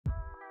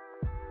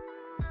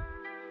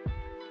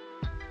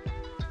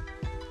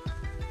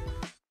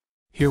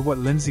Hear what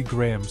Lindsey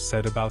Graham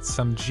said about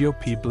some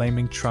GOP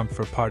blaming Trump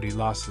for party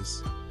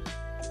losses.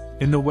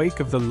 In the wake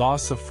of the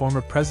loss of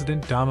former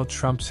President Donald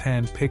Trump's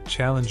hand-picked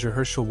challenger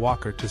Herschel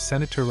Walker to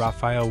Senator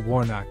Raphael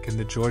Warnock in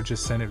the Georgia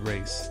Senate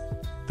race,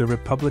 the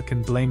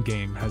Republican blame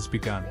game has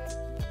begun.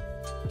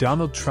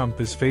 Donald Trump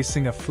is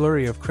facing a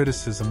flurry of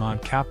criticism on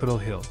Capitol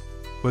Hill,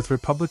 with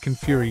Republican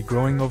fury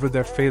growing over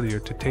their failure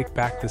to take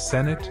back the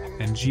Senate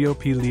and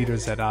GOP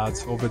leaders at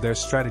odds over their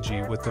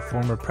strategy, with the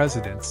former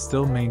president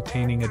still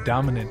maintaining a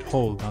dominant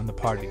hold on the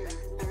party.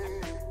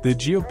 The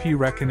GOP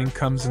reckoning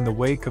comes in the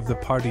wake of the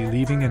party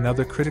leaving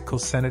another critical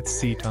Senate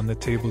seat on the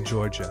table,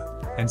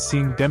 Georgia, and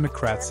seeing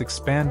Democrats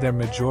expand their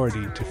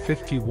majority to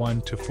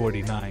 51 to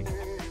 49.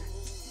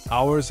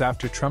 Hours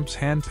after Trump's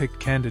hand-picked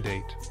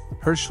candidate,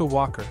 Herschel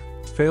Walker,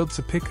 failed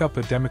to pick up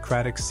a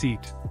Democratic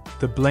seat,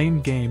 the blame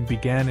game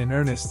began in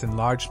earnest, in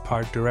large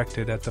part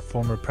directed at the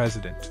former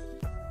president.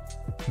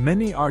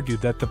 Many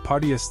argued that the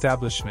party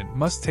establishment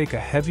must take a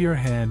heavier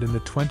hand in the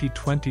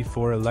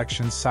 2024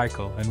 election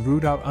cycle and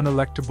root out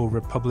unelectable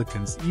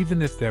Republicans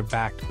even if they're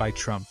backed by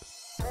Trump.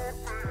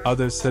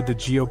 Others said the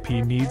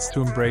GOP needs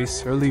to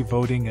embrace early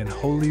voting and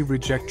wholly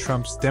reject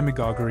Trump's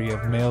demagoguery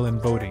of mail-in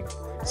voting,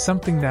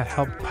 something that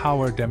helped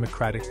power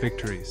Democratic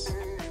victories.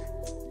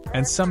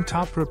 And some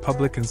top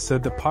Republicans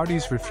said the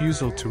party's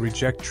refusal to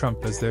reject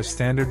Trump as their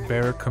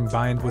standard-bearer,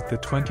 combined with the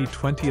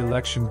 2020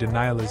 election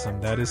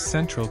denialism that is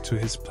central to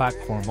his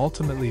platform,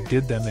 ultimately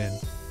did them in,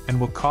 and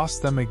will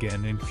cost them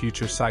again in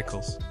future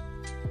cycles.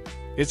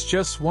 It's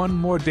just one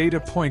more data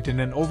point in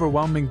an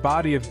overwhelming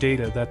body of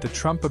data that the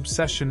Trump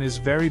obsession is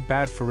very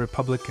bad for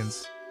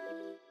Republicans,